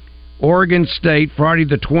 Oregon State, Friday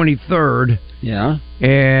the 23rd. Yeah.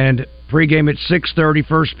 And pregame at 6:30,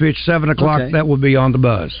 first pitch 7 o'clock. Okay. That will be on The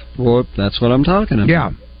Buzz. Well, that's what I'm talking about.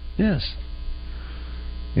 Yeah. Yes.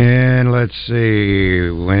 And let's see,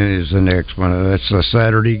 when is the next one? That's a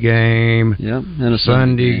Saturday game. Yep, and a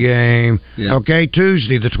Sunday game. Yep. Okay,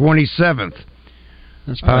 Tuesday the 27th.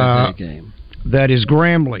 That's probably a game. That is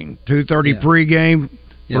Grambling. 2:30 pregame,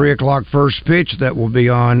 3 o'clock first pitch. That will be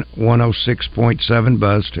on 106.7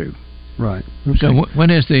 Buzz 2. Right. Okay. So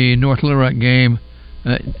when is the North Little Rock game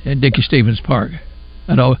at Dickie Stevens Park?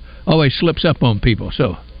 It always slips up on people,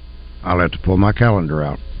 so I'll have to pull my calendar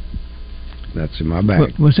out. That's in my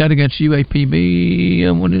bag. Was that against UAPB?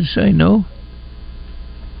 What did it say? No?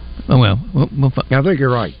 Oh, well. I think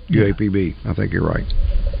you're right. UAPB. I think you're right.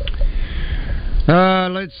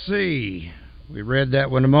 Let's see. We read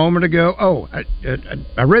that one a moment ago. Oh,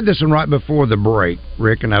 I read this one right before the break,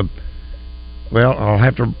 Rick, and I'll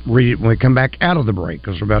have to read it when we come back out of the break,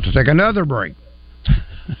 because we're about to take another break.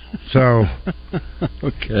 So,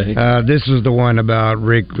 okay. This is the one about,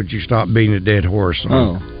 Rick, would you stop beating a dead horse?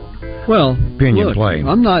 Well, opinion look, play.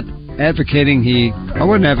 I'm not advocating I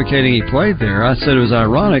wasn't advocating he played there. I said it was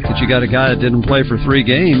ironic that you got a guy that didn't play for 3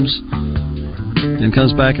 games and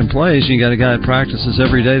comes back and plays, and you got a guy that practices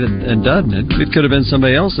every day and doesn't. It could have been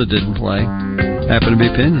somebody else that didn't play. Happened to be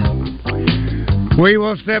Pinion. We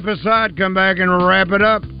will step aside, come back and wrap it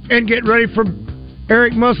up, and get ready for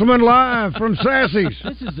Eric Musselman live from Sassy's.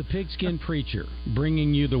 This is the Pigskin Preacher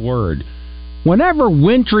bringing you the word. Whenever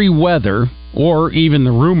wintry weather, or even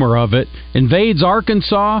the rumor of it, invades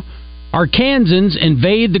Arkansas, Arkansans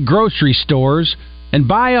invade the grocery stores and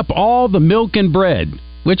buy up all the milk and bread,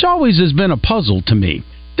 which always has been a puzzle to me.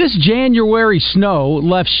 This January snow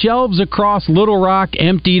left shelves across Little Rock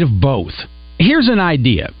emptied of both. Here's an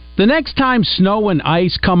idea. The next time snow and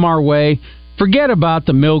ice come our way, forget about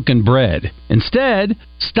the milk and bread. Instead,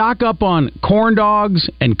 stock up on corn dogs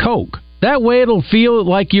and Coke. That way it'll feel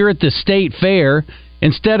like you're at the state fair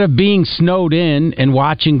instead of being snowed in and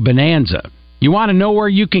watching Bonanza. You want to know where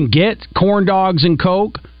you can get corn dogs and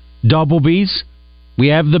Coke? Doublebee's. We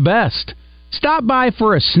have the best. Stop by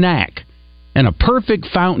for a snack and a perfect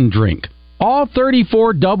fountain drink. All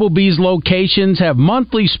 34 Doublebee's locations have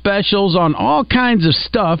monthly specials on all kinds of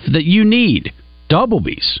stuff that you need.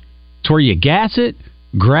 Doublebee's. It's where you gas it,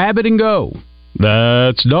 grab it, and go.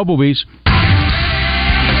 That's Doublebee's.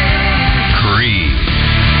 Creed.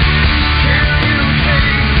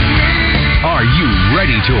 Are You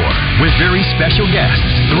Ready Tour with very special guests,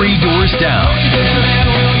 3 Doors Down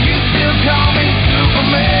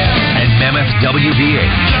and Mammoth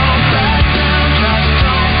WVH.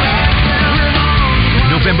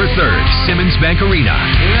 November 3rd, Simmons Bank Arena.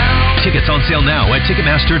 Tickets on sale now at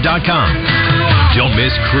Ticketmaster.com. Don't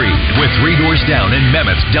miss Creed with 3 Doors Down and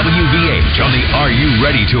Mammoth WVH on the Are You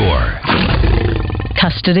Ready Tour.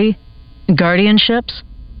 Custody, guardianships,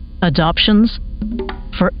 adoptions.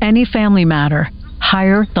 For any family matter,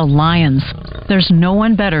 hire the Lions. There's no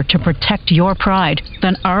one better to protect your pride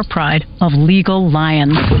than our pride of Legal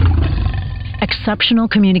Lions. Exceptional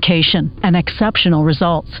communication and exceptional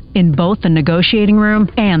results in both the negotiating room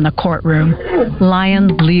and the courtroom.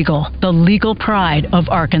 Lion Legal, the legal pride of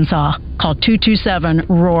Arkansas. Call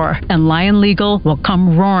 227-ROAR and Lion Legal will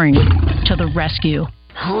come roaring to the rescue.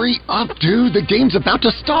 Hurry up, dude. The game's about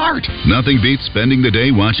to start. Nothing beats spending the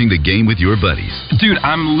day watching the game with your buddies. Dude,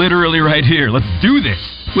 I'm literally right here. Let's do this.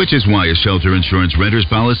 Which is why a shelter insurance renter's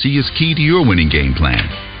policy is key to your winning game plan.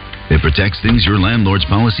 It protects things your landlord's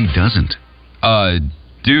policy doesn't.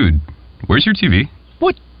 Dude, where's your TV?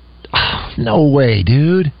 What? Oh, no way,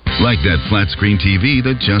 dude. Like that flat screen TV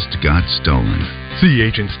that just got stolen. See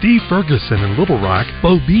Agent Steve Ferguson in Little Rock,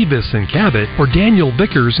 Bo Beavis in Cabot, or Daniel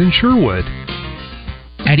Vickers in Sherwood.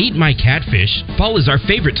 At Eat My Catfish, fall is our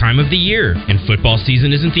favorite time of the year, and football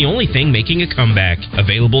season isn't the only thing making a comeback.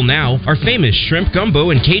 Available now, our famous shrimp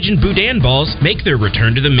gumbo and Cajun boudin balls make their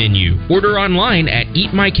return to the menu. Order online at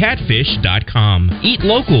eatmycatfish.com. Eat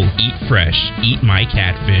local, eat fresh, Eat My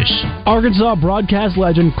Catfish. Arkansas broadcast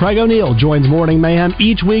legend Craig O'Neill joins Morning Mayhem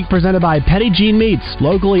each week, presented by Petit Jean Meats,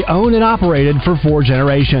 locally owned and operated for 4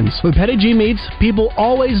 generations. With Petit Jean Meats, people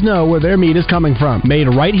always know where their meat is coming from, made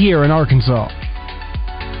right here in Arkansas.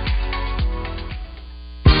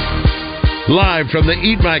 Live from the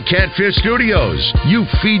Eat My Catfish studios, you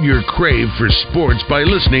feed your crave for sports by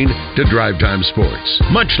listening to Drivetime Sports.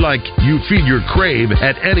 Much like you feed your crave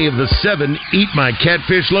at any of the 7 Eat My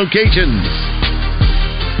Catfish locations.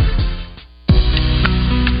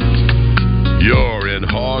 You're in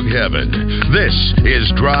hog heaven. This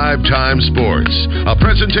is Drivetime Sports, a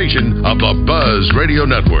presentation of the Buzz Radio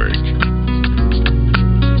Network.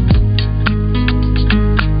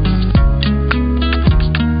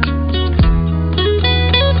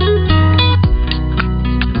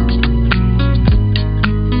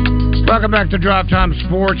 Welcome back to Drive Time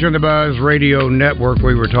Sports on the Buzz Radio Network.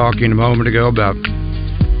 We were talking a moment ago about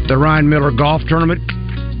the Ryan Miller Golf Tournament.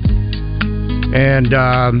 And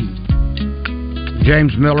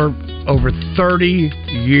James Miller, over 30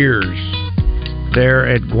 years there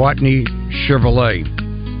at Gwatney Chevrolet.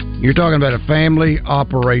 You're talking about a family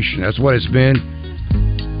operation. That's what it's been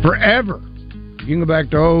forever. You can go back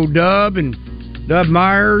to old Dub and Dub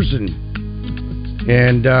Myers and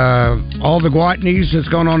all the Gwatneys that's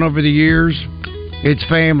gone on over the years. It's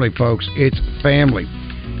family, folks. It's family.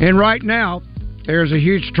 And right now, there's a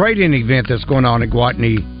huge trade-in event that's going on at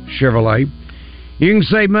Gwatney Chevrolet. You can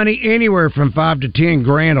save money anywhere from $5 to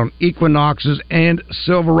 $10,000 on Equinoxes and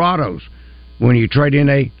Silverados when you trade in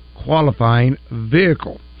a qualifying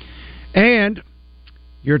vehicle. And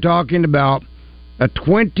you're talking about a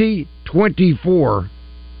 2024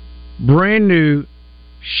 brand new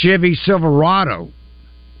Chevy Silverado,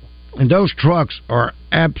 and those trucks are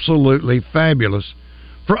absolutely fabulous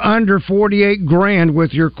for under $48,000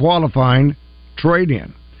 with your qualifying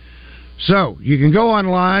trade-in. So you can go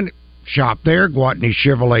online, shop there,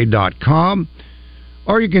 GwatneyChevrolet.com,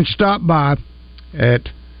 or you can stop by at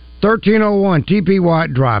 1301 T.P.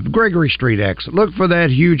 White Drive, Gregory Street exit. Look for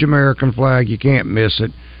that huge American flag. You can't miss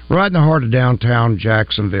it. Right in the heart of downtown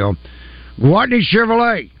Jacksonville. Gwatney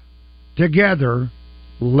Chevrolet. Together,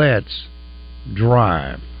 let's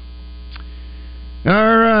drive.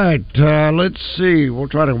 All right, let's see. We'll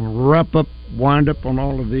try to wind up on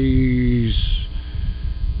all of these.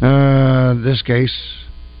 This case,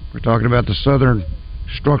 we're talking about the Southern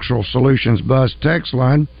Structural Solutions Buzz text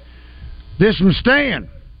line. This from Stan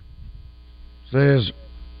says,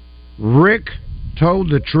 Rick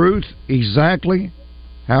told the truth exactly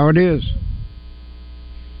how it is.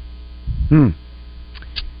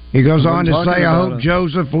 He goes on to say, I hope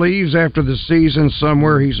Joseph leaves after the season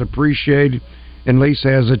somewhere he's appreciated and at least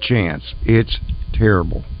has a chance. It's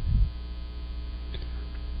terrible.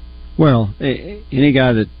 Well, any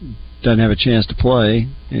guy that doesn't have a chance to play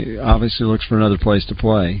obviously looks for another place to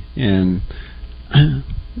play. And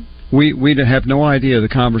we have no idea the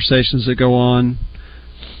conversations that go on.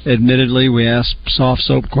 Admittedly, we ask soft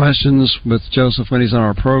soap questions with Joseph when he's on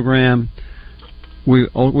our program.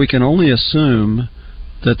 We can only assume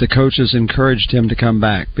that the coaches encouraged him to come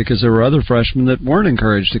back because there were other freshmen that weren't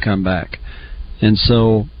encouraged to come back. And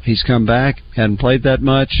so he's come back, hadn't played that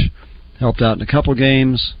much, helped out in a couple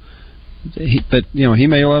games. But he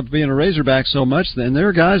may love being a Razorback so much, and there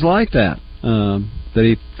are guys like that that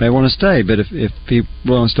he may want to stay. But if he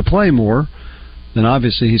wants to play more, then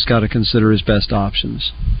obviously he's got to consider his best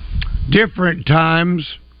options. Different times,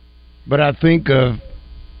 but I think of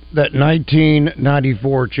that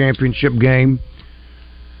 1994 championship game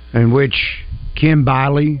in which Ken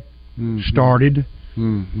Biley started.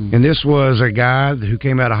 Mm-hmm. And this was a guy who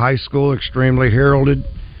came out of high school extremely heralded.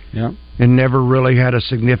 Yeah. And never really had a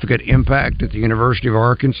significant impact at the University of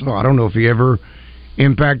Arkansas. I don't know if he ever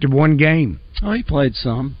impacted one game. Oh, he played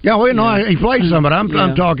some. Yeah, well, no, he played some, but I'm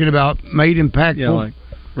talking about made impactful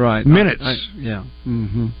minutes.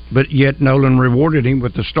 Mm-hmm. But yet Nolan rewarded him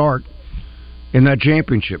with the start in that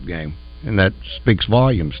championship game, and that speaks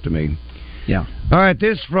volumes to me. Yeah. All right,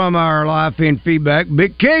 this from our live fan feedback.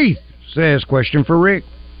 Big Keith says, question for Rick.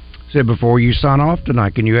 Said, before you sign off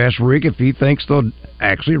tonight, can you ask Rick if he thinks they'll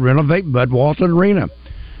actually renovate Bud Walton Arena?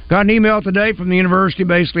 Got an email today from the university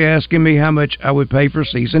basically asking me how much I would pay for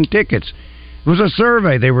season tickets. It was a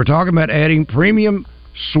survey. They were talking about adding premium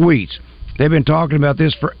suites. They've been talking about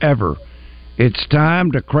this forever. It's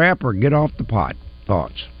time to crap or get off the pot.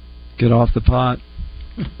 Thoughts? Get off the pot.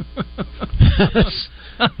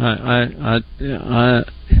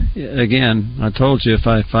 Again, I told you if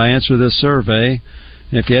I answer this survey,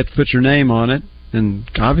 if you have to put your name on it, and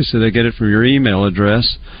obviously they get it from your email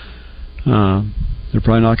address, they're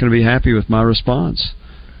probably not going to be happy with my response.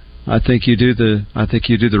 I think you do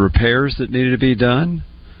the repairs that needed to be done.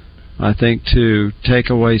 I think to take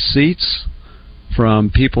away seats from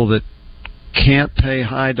people that can't pay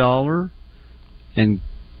high dollar and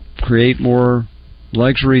create more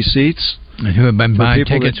luxury seats. And who have been buying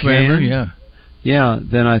tickets forever, yeah.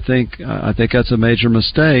 Then I think that's a major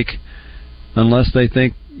mistake. Unless they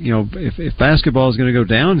think, if basketball is going to go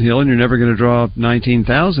downhill and you're never going to draw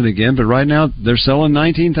 19,000 again, but right now they're selling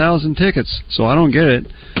 19,000 tickets, so I don't get it.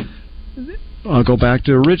 I'll go back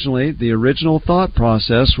to originally. The original thought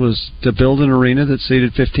process was to build an arena that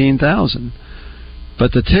seated 15,000.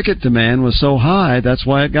 But the ticket demand was so high, that's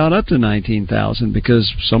why it got up to 19,000,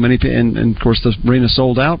 because so many people, and of course the arena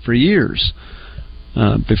sold out for years.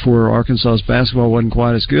 Before Arkansas's basketball wasn't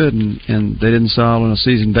quite as good, and they didn't sell out on a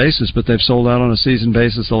season basis, but they've sold out on a season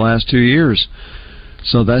basis the last 2 years.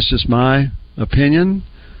 So that's just my opinion.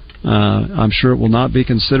 I'm sure it will not be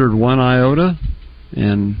considered one iota,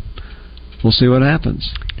 and we'll see what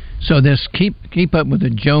happens. So this keep up with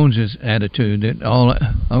the Joneses attitude that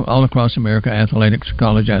all across America, athletics,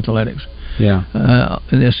 college athletics. Yeah.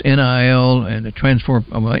 This NIL and the transfer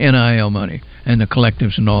of NIL money and the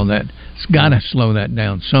collectives and all that. It's got to slow that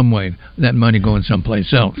down some way, that money going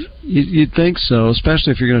someplace else. You'd think so,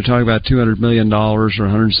 especially if you're going to talk about $200 million or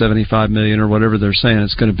 $175 million or whatever they're saying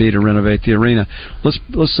it's going to be to renovate the arena.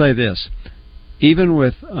 Let's say this. Even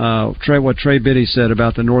with what Trey Biddy said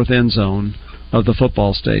about the north end zone of the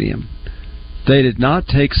football stadium, they did not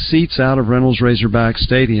take seats out of Reynolds Razorback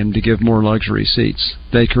Stadium to give more luxury seats.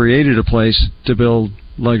 They created a place to build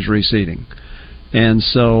luxury seating. And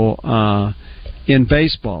so in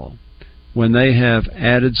baseball, when they have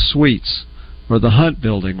added suites or the Hunt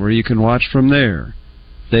Building where you can watch from there,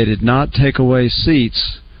 they did not take away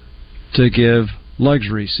seats to give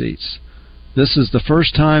luxury seats. This is the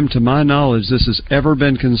first time, to my knowledge, this has ever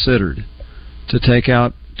been considered to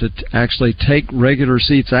actually take regular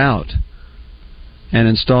seats out and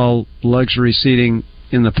install luxury seating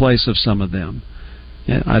in the place of some of them.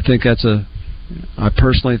 And I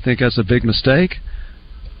personally think that's a big mistake.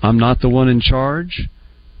 I'm not the one in charge.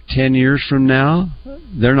 10 years from now,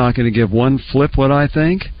 they're not going to give one flip what I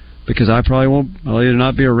think, because I probably won't. I'll either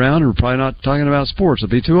not be around or probably not talking about sports. I'll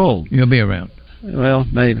be too old. You'll be around. Well,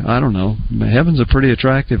 maybe. I don't know. Heaven's a pretty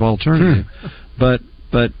attractive alternative. But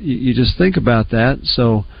you just think about that.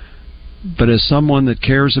 So, but as someone that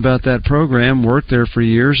cares about that program, worked there for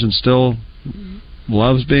years, and still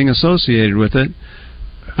loves being associated with it,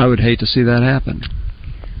 I would hate to see that happen.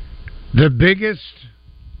 The biggest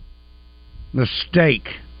mistake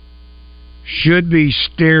should be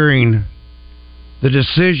staring the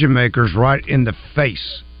decision makers right in the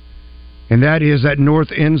face, and that is that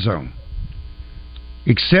north end zone.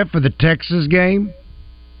 Except for the Texas game,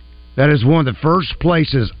 that is one of the first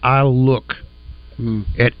places I look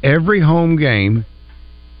at every home game.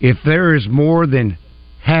 If there is more than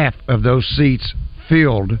half of those seats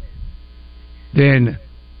filled, then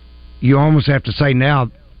you almost have to say now,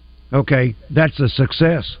 okay, that's a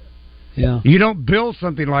success. Yeah. You don't build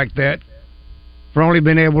something like that for only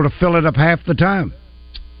being able to fill it up half the time.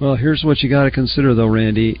 Well, here's what you got to consider, though,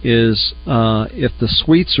 Randy, is if the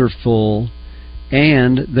suites are full,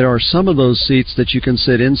 and there are some of those seats that you can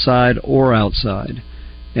sit inside or outside.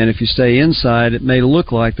 And if you stay inside, it may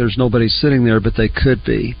look like there's nobody sitting there, but they could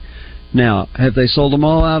be. Now, have they sold them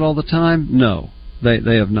all out all the time? No,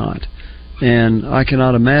 they have not. And I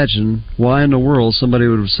cannot imagine why in the world somebody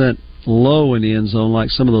would have sent low in the end zone like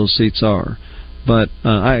some of those seats are. But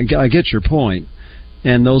I get your point.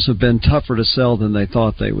 And those have been tougher to sell than they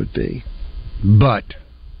thought they would be. But,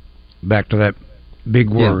 back to that big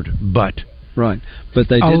word, but. Right. But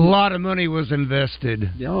they a didn't. lot of money was invested.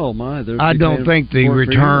 Oh, my. I don't think the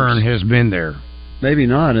return has been there. Maybe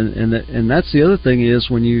not. And that's the other thing is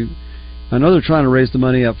when you... I know they're trying to raise the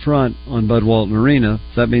money up front on Bud Walton Arena.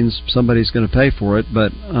 That means somebody's going to pay for it.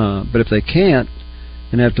 But if they can't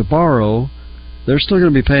and have to borrow, they're still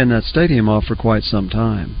going to be paying that stadium off for quite some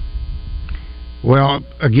time. Well,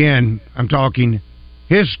 again, I'm talking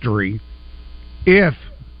history. If,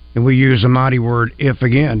 and we use a mighty word, if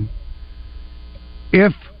again,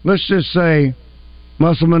 if, let's just say,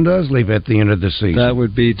 Musselman does leave at the end of the season. That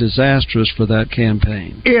would be disastrous for that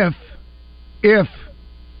campaign. If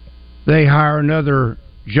they hire another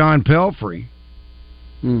John Pelfrey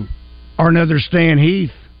or another Stan Heath,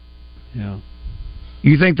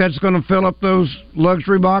 you think that's going to fill up those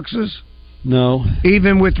luxury boxes? No.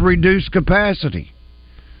 Even with reduced capacity.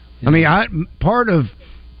 Yeah. I mean, part of,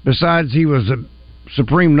 besides he was a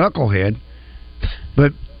supreme knucklehead,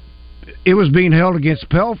 but it was being held against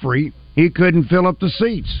Pelfrey. He couldn't fill up the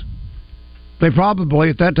seats. They probably,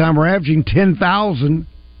 at that time, were averaging 10,000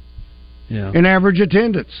 in average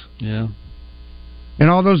attendance. Yeah. And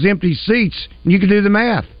all those empty seats, you could do the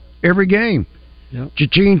math every game. Yep.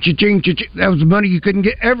 Cha-ching, cha-ching, cha-ching. That was money you couldn't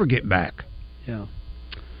ever get back. Yeah.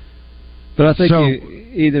 But I think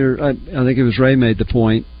I think it was Ray made the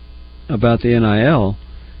point about the NIL.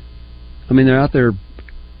 I mean, they're out there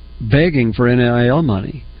begging for NIL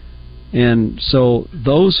money. And so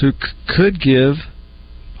those who could give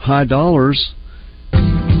high dollars,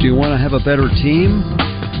 do you want to have a better team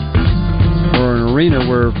or an arena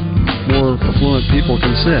where more affluent people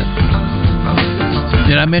can sit?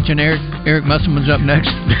 Did I mention Eric Musselman's up next?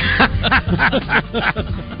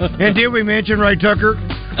 And did we mention Ray Tucker?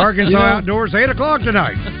 Arkansas Outdoors, 8 o'clock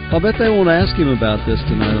tonight. I'll bet they won't ask him about this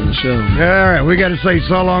tonight on the show. All right, we got to say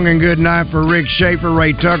so long and good night for Rick Shaeffer,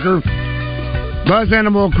 Ray Tucker. Buzz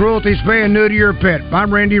Animal Cruelty, spay and neuter your pet.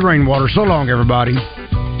 I'm Randy Rainwater. So long, everybody.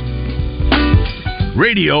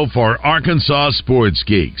 Radio for Arkansas Sports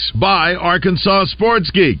Geeks by Arkansas Sports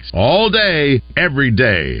Geeks. All day, every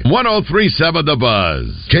day. 103.7 The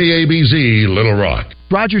Buzz. KABZ, Little Rock.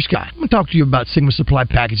 Roger Scott. I'm going to talk to you about Sigma Supply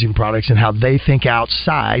Packaging Products and how they think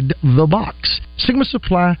outside the box. Sigma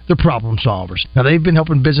Supply, they're problem solvers. Now, they've been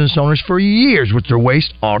helping business owners for years with their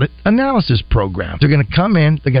waste audit analysis program. They're going to come in, they're going